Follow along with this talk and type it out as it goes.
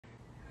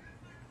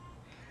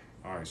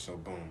All right, so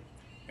boom,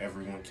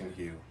 everyone can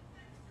heal.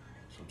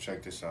 So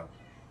check this out.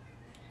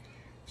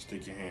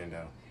 Stick your hand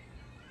out.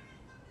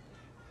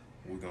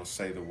 We're gonna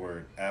say the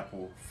word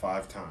apple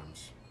 5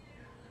 times.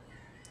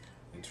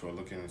 And so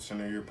look in the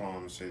center of your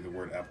palm and say the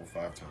word apple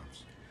 5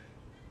 times.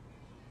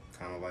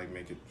 Kind of like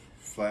make it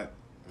flat,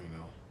 kind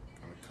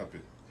of cup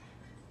it.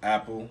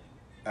 Apple,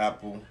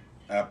 apple,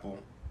 apple,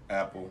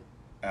 apple,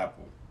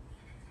 apple.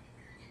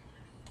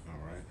 All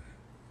right.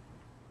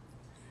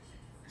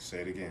 Say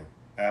it again.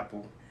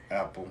 Apple,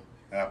 apple,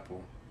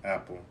 apple,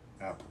 apple,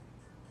 apple.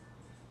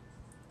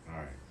 All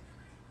right.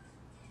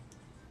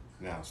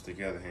 Now stick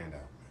your other hand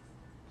out.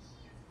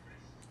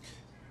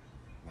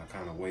 Now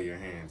kind of weigh your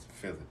hands and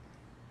feel it.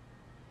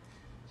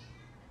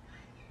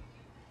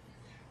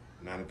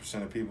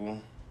 90% of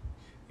people,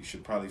 you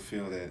should probably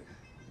feel that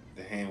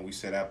the hand we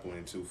set apple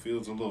into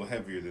feels a little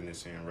heavier than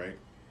this hand, right?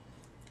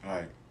 All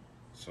right.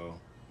 So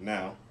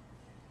now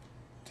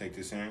take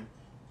this hand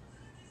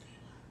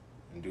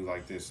and do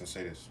like this and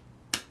say this.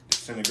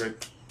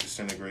 Disintegrate,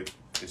 disintegrate,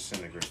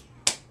 disintegrate.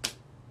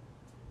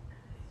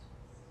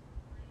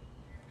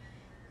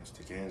 Now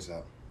stick your hands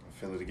out. I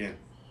feel it again.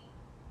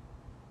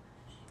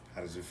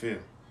 How does it feel?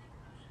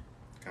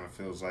 Kind of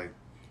feels like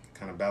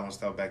kind of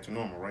balanced out back to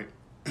normal, right?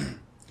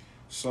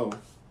 So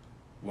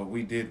what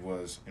we did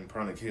was in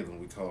pranic healing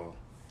we call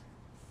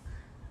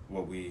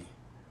what we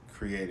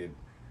created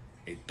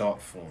a thought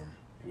form.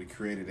 We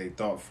created a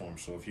thought form.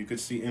 So if you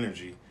could see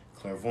energy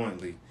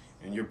clairvoyantly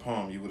in your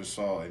palm, you would have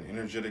saw an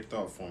energetic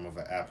thought form of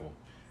an apple,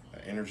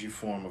 an energy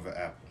form of an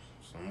apple.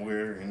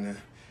 Somewhere in the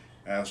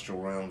astral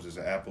realms is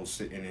an apple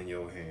sitting in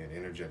your hand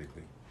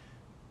energetically.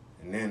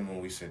 And then when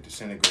we said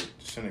disintegrate,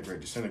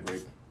 disintegrate,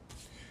 disintegrate,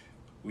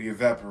 we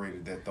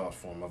evaporated that thought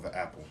form of an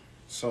apple.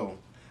 So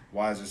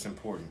why is this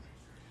important?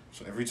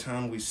 So every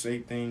time we say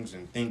things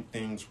and think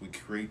things, we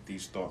create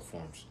these thought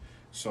forms.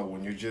 So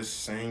when you're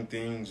just saying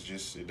things,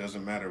 it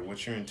doesn't matter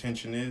what your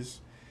intention is.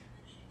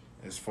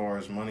 As far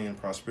as money and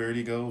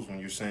prosperity goes, when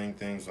you're saying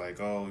things like,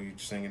 oh, you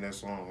singing that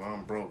song, oh,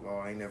 I'm broke, oh,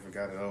 I ain't never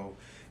got it, oh,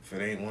 if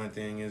it ain't one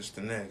thing, it's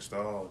the next,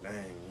 oh,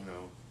 dang,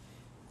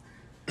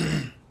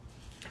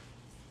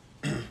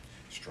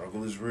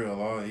 struggle is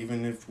real. Oh,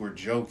 even if we're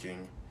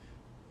joking,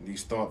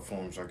 these thought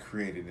forms are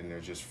created and they're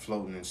just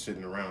floating and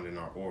sitting around in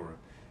our aura.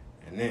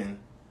 And then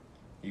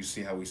you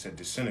see how we said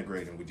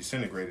disintegrate and we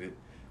disintegrated it.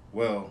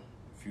 Well,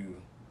 if you,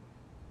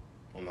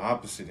 on the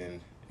opposite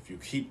end, if you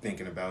keep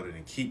thinking about it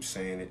and keep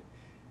saying it,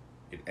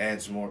 it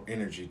adds more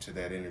energy to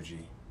that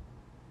energy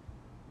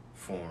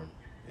form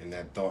and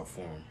that thought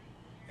form.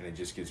 And it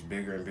just gets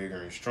bigger and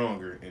bigger and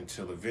stronger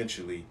until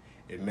eventually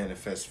it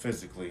manifests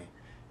physically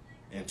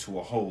into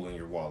a hole in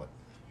your wallet.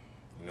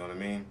 You know what I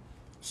mean?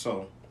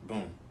 So,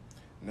 boom.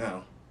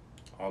 Now,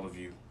 all of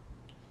you,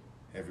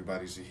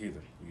 everybody's a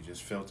healer. You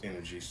just felt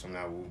energy, so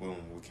now, boom,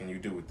 what can you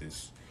do with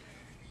this?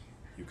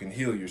 You can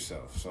heal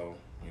yourself. So,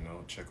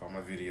 check all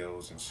my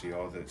videos and see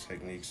all the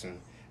techniques and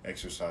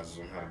exercises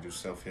on how to do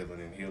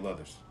self-healing and heal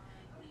others.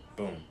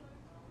 Boom.